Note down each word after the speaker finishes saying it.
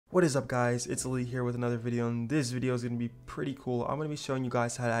What is up, guys? It's Aleet here with another video, and this video is going to be pretty cool. I'm going to be showing you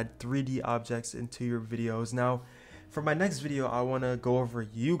guys how to add 3D objects into your videos. Now, for my next video, I want to go over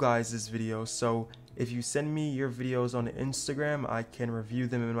you guys' videos. So if you send me your videos on Instagram, I can review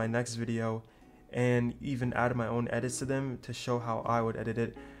them in my next video and even add my own edits to them to show how I would edit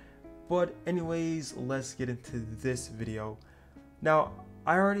it. But anyways, let's get into this video. Now,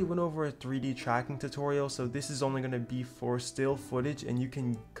 I already went over a 3D tracking tutorial, so this is only going to be for still footage, and you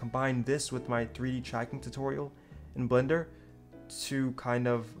can combine this with my 3D tracking tutorial in Blender to kind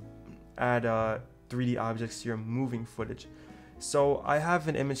of add 3D objects to your moving footage. So I have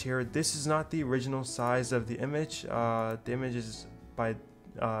an image here. This is not the original size of the image. The image is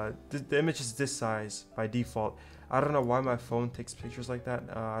the image is this size by default. I don't know why my phone takes pictures like that.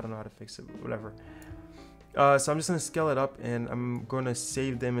 I don't know how to fix it, whatever. So I'm just going to scale it up, and I'm going to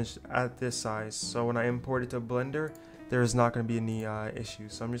save the image at this size. So when I import it to Blender, there's not going to be any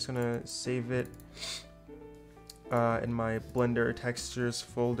issues. So I'm just going to save it in my Blender textures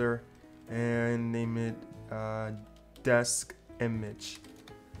folder and name it desk image.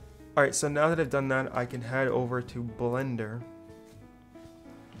 Alright, so now that I've done that, I can head over to Blender.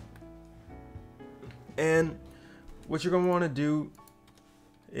 And what you're going to want to do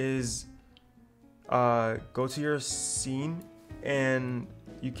is go to your scene, and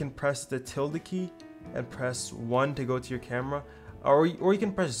you can press the tilde key and press 1 to go to your camera, or you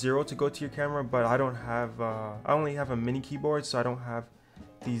can press 0 to go to your camera, but I don't have I only have a mini keyboard, so I don't have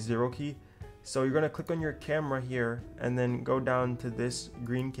the 0 key. So you're going to click on your camera here and then go down to this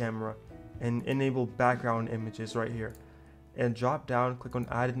green camera and enable background images right here, and drop down, click on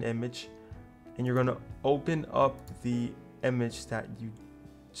add an image, and you're going to open up the image that you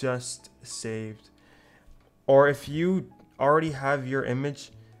just saved. Or if you already have your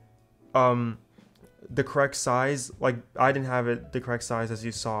image the correct size, like I didn't have it the correct size as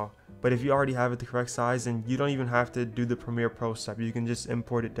you saw, but if you already have it the correct size, and you don't even have to do the Premiere Pro step, you can just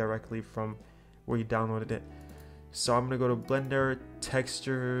import it directly from where you downloaded it. So I'm gonna go to Blender,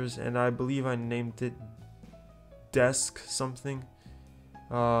 textures, and I believe I named it desk something,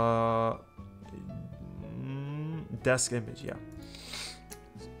 desk image, yeah.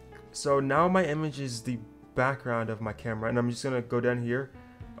 So now my image is the background of my camera, and I'm just gonna go down here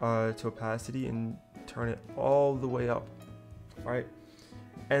to opacity and turn it all the way up. All right,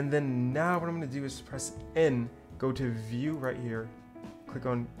 and then now what I'm gonna do is press N, go to view right here, click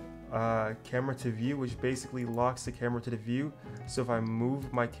on camera to view, which basically locks the camera to the view. So if I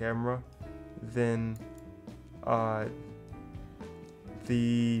move my camera, then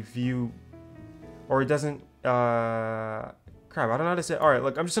the view, or it doesn't crap, I don't know how to say it. Alright,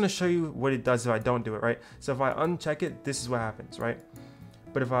 look, I'm just going to show you what it does if I don't do it, right? So if I uncheck it, this is what happens, right?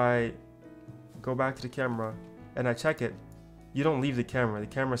 But if I go back to the camera and I check it, you don't leave the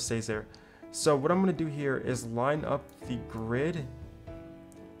camera stays there. So what I'm going to do here is line up the grid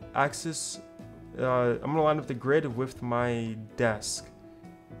axis. I'm going to line up the grid with my desk.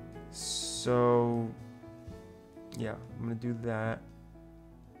 So yeah, I'm going to do that.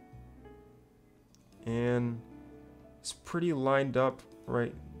 And it's pretty lined up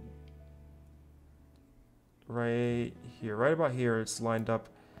right here, right about here. It's lined up,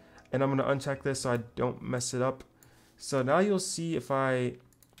 and I'm gonna uncheck this so I don't mess it up. So now you'll see if I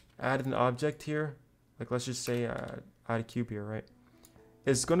add an object here, like let's just say add a cube here, right?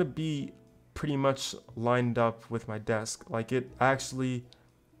 It's gonna be pretty much lined up with my desk. Like it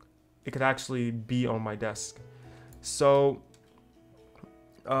could actually be on my desk. So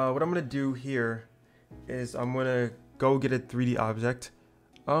what I'm gonna do here is I'm gonna go get a 3D object.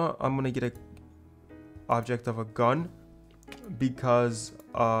 I'm gonna get a object of a gun because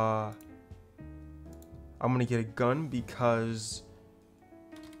I'm gonna get a gun because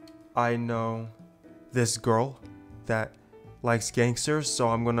I know this girl that likes gangsters. So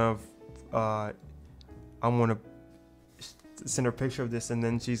I'm gonna send her a picture of this, and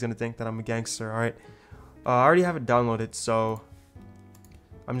then she's gonna think that I'm a gangster. All right. I already have it downloaded, so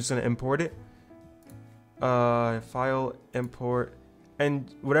I'm just gonna import it. File, import,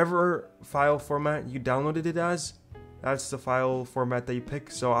 and whatever file format you downloaded it as, that's the file format that you pick.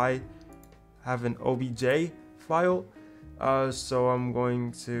 So I have an OBJ file, so I'm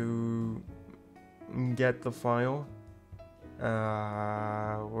going to get the file.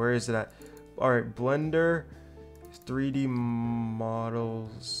 Where is it at? Alright, Blender, 3D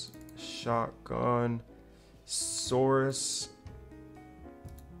models, shotgun, source.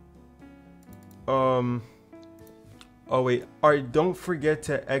 Oh wait, alright, don't forget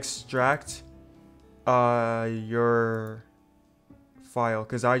to extract your file,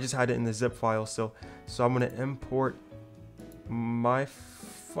 because I just had it in the zip file still. So I'm gonna import my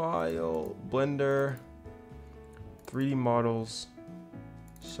file, Blender, 3D models,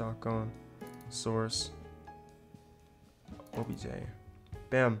 shotgun, source, OBJ.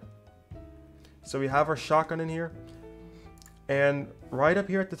 Bam. So we have our shotgun in here, and right up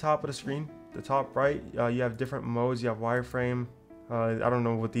here at the top of the screen, the top right, you have different modes. You have wireframe. I don't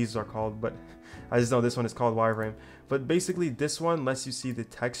know what these are called, but I just know this one is called wireframe. But basically this one lets you see the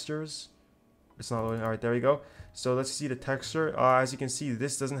textures. It's not loading. All right, there we go. So let's see the texture. As you can see,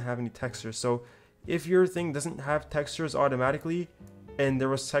 this doesn't have any texture. So if your thing doesn't have textures automatically, and there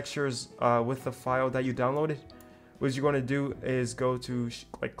was textures with the file that you downloaded, what you're going to do is go to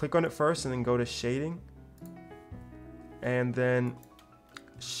click on it first, and then go to shading, and then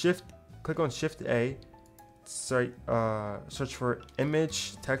click on Shift A, search for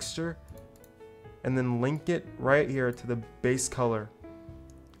image texture, and then link it right here to the base color,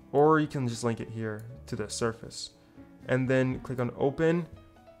 or you can just link it here to the surface, and then click on open,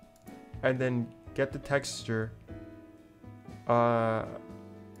 and then get the texture of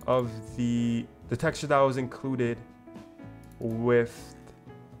the texture that was included with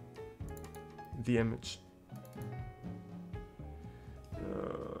the image.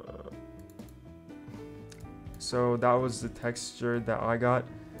 So that was the texture that I got,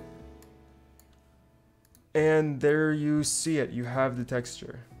 and there you see it. You have the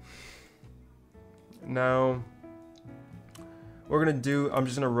texture. Now we're gonna do, I'm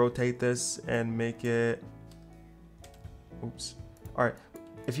just gonna rotate this and make it, oops. All right,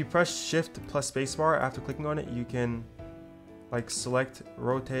 if you press shift plus spacebar after clicking on it, you can select,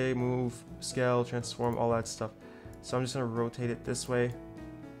 rotate, move, scale, transform, all that stuff. So I'm just gonna rotate it this way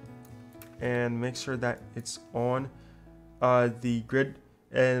and make sure that it's on the grid.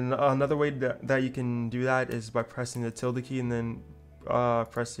 And another way that you can do that is by pressing the tilde key and then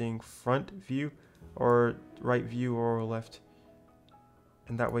pressing front view or right view or left,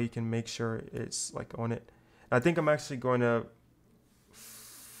 and that way you can make sure it's on it. I think I'm actually going to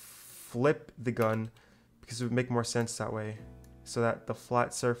flip the gun because it would make more sense that way, so that the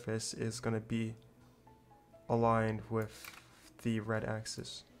flat surface is going to be aligned with the red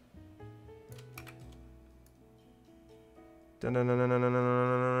axis.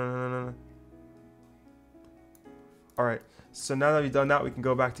 Alright, so now that we've done that, we can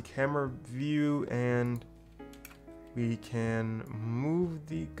go back to camera view and we can move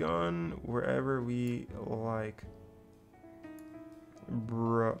the gun wherever we like.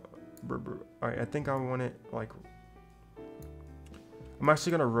 Alright, I think I want it I'm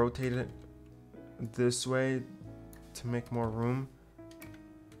actually gonna rotate it this way to make more room.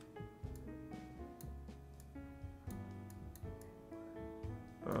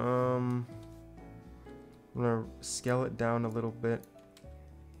 I'm gonna scale it down a little bit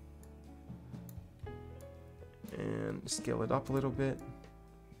and scale it up a little bit.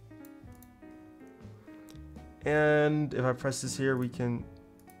 And if I press this here, we can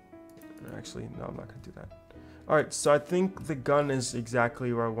actually, no, I'm not gonna do that. All right, so I think the gun is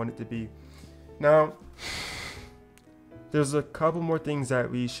exactly where I want it to be. Now, there's a couple more things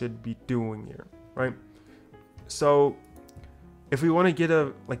that we should be doing here, right? So if we want to get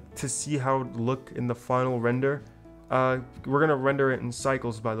to see how it look in the final render, we're gonna render it in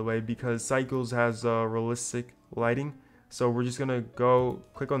cycles, by the way, because cycles has realistic lighting. So we're just gonna go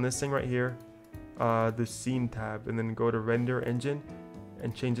click on this thing right here, the scene tab, and then go to render engine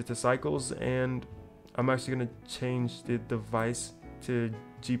and change it to cycles. And I'm actually gonna change the device to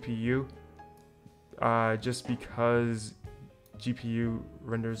GPU, just because GPU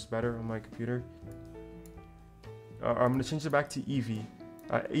renders better on my computer. I'm gonna change it back to Eevee.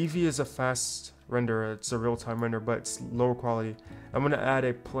 Eevee is a fast renderer, it's a real-time render, but it's lower quality. I'm gonna add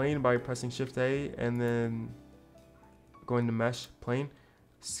a plane by pressing Shift A and then going to mesh plane,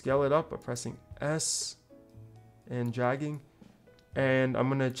 scale it up by pressing S and dragging, and I'm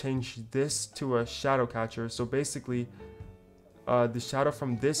gonna change this to a shadow catcher. So basically, the shadow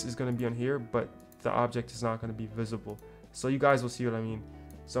from this is gonna be on here, but the object is not gonna be visible. So you guys will see what I mean.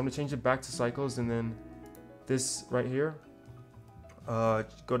 So I'm gonna change it back to cycles, and then this right here,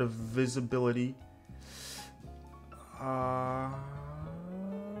 go to visibility. Oh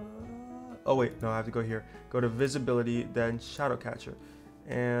wait, no, I have to go here. Go to visibility, then shadow catcher.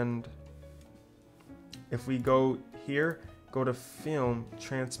 And if we go here, go to film,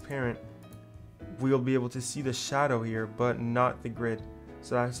 transparent, we'll be able to see the shadow here, but not the grid.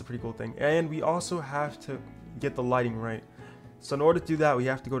 So that's a pretty cool thing. And we also have to get the lighting right. So in order to do that, we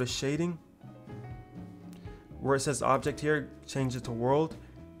have to go to shading, where it says object here, change it to world,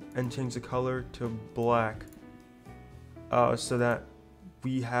 and change the color to black, so that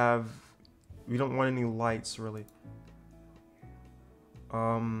we don't want any lights really.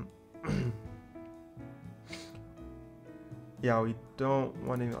 Yeah, we don't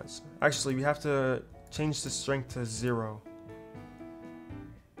want any lights. Actually, we have to change the strength to 0.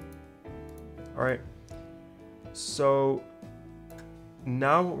 Alright. So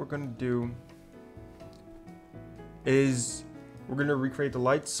now what we're gonna do is we're gonna recreate the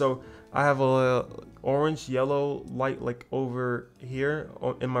lights. So I have a orange yellow light like over here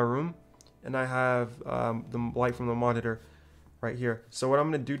in my room, and I have the light from the monitor right here. So what I'm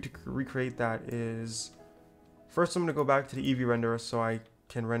gonna do to recreate that is first I'm gonna go back to the Eevee renderer so I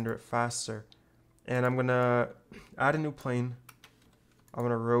can render it faster, and I'm gonna add a new plane. I'm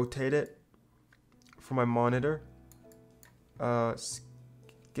gonna rotate it for my monitor,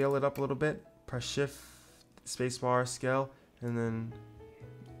 scale it up a little bit, press shift spacebar, scale, and then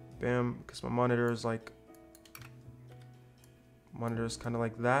bam, because my monitor is kind of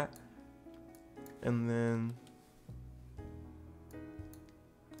like that, and then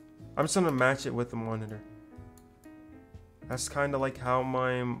I'm just gonna match it with the monitor. That's kind of like how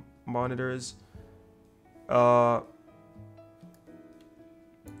my monitor is.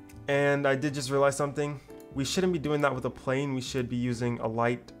 And I did just realize something. We shouldn't be doing that with a plane. We should be using a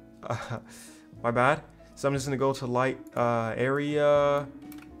light. My bad. So I'm just gonna go to light area.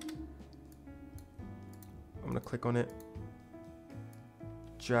 I'm gonna click on it,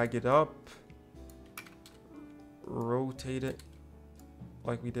 drag it up, rotate it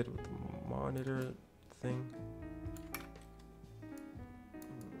like we did with the monitor thing,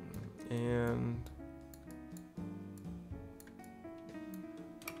 and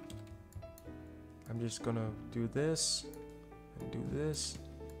I'm just gonna do this and do this,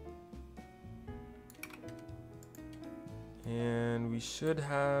 and we should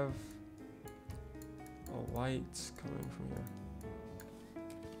have a light coming from here.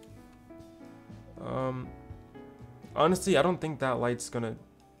 Honestly, I don't think that light's gonna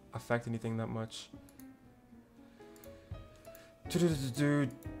affect anything that much.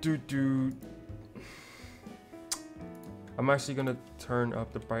 I'm actually gonna turn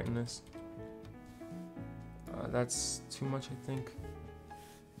up the brightness. That's too much, I think.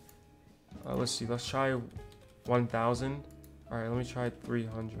 Let's see. Let's try 1,000. All right, let me try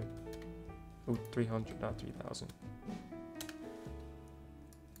 300. Oh, 300, not 3,000.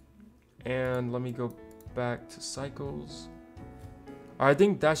 And let me go back to cycles. I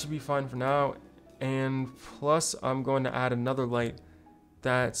think that should be fine for now. And plus, I'm going to add another light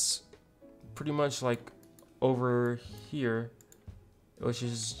that's pretty much like over here, which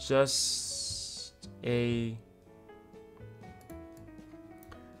is just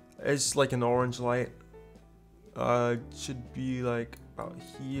it's like an orange light. Should be like about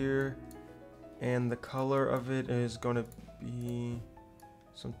here, and the color of it is going to be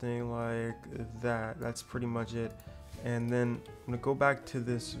something like that. That's pretty much it. And then I'm gonna go back to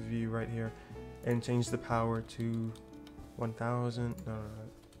this view right here and change the power to 1,000. No,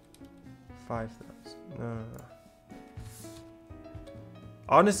 5,000. No.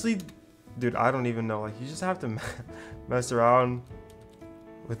 Honestly, dude, I don't even know. Like, you just have to mess around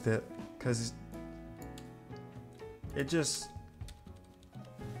with it, because it just,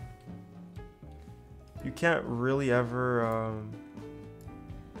 you can't really ever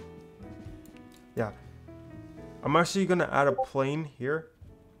yeah. I'm actually gonna add a plane here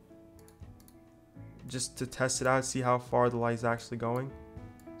just to test it out, see how far the light is actually going.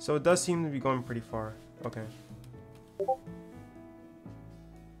 So it does seem to be going pretty far. Okay.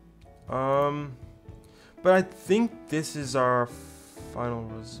 But I think this is our final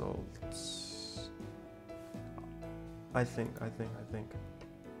results. I think.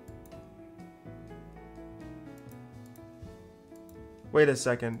 Wait a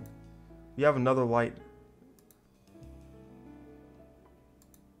second. We have another light.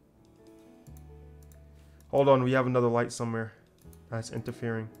 Hold on, we have another light somewhere that's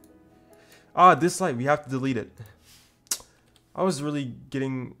interfering. Ah, this light, we have to delete it. I was really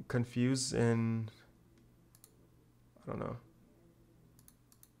getting confused, and I don't know.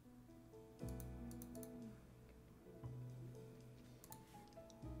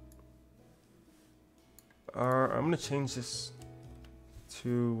 I'm gonna change this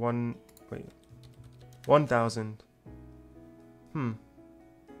to 1,000.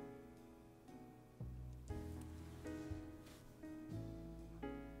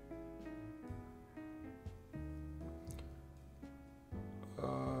 Uh,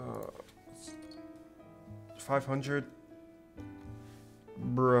 500.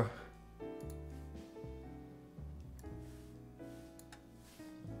 Bruh.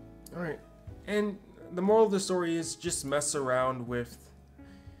 Alright, and the moral of the story is just mess around with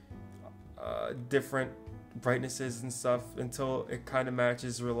different brightnesses and stuff until it kind of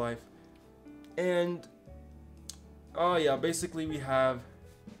matches real life. And oh yeah, basically we have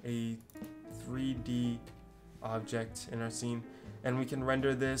a 3D object in our scene, and we can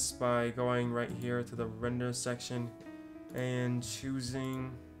render this by going right here to the render section and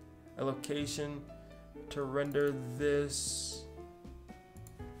choosing a location to render this,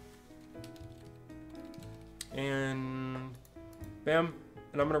 and bam.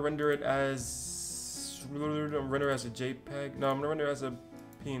 And I'm gonna render it as a JPEG. No, I'm gonna render it as a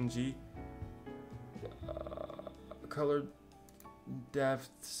PNG. Color depth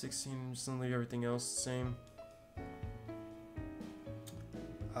 16, just leave everything else the same.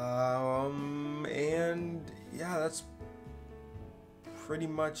 And yeah, that's pretty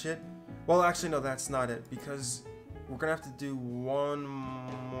much it. Well, actually no, that's not it, because we're gonna have to do one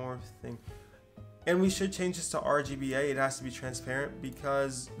more thing. And we should change this to RGBA. It has to be transparent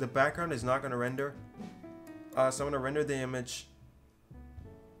because the background is not gonna render. So I'm gonna render the image,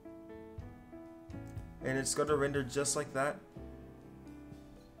 and it's gonna render just like that.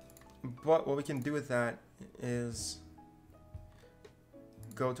 But what we can do with that is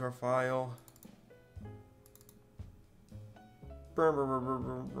go to our file,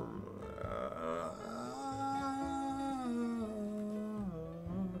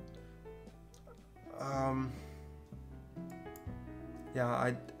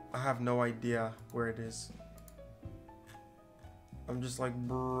 yeah, I have no idea where it is. I'm just like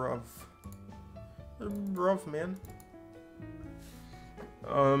bruv, man.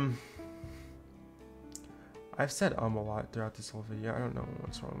 I've said a lot throughout this whole video. I don't know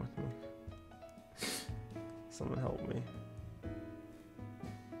what's wrong with me. Someone help me.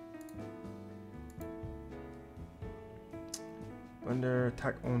 Under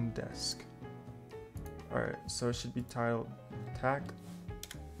attack on desk. Alright, so it should be titled attack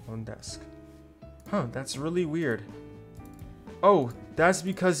on desk. Huh, that's really weird. Oh, that's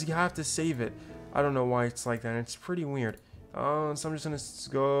because you have to save it. I don't know why it's like that. It's pretty weird. So I'm just gonna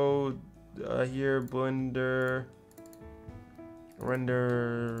go here, Blender,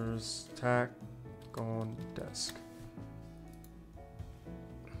 renders attack on desk.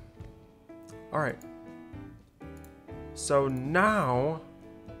 Alright. So now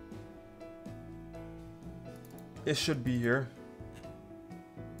it should be here.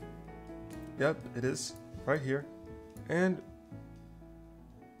 Yep, it is right here. And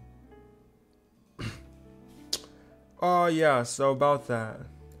oh yeah, so about that.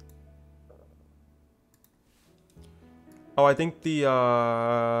 Oh, I think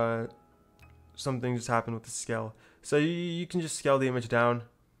the something just happened with the scale. So you can just scale the image down.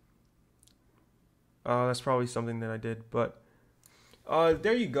 That's probably something that I did, but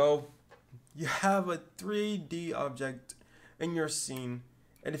there you go. You have a 3D object in your scene,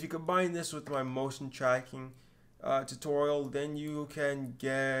 and if you combine this with my motion tracking tutorial, then you can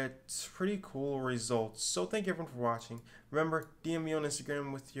get pretty cool results. So thank you everyone for watching. Remember, DM me on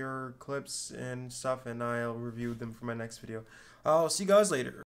Instagram with your clips and stuff, and I'll review them for my next video. I'll see you guys later.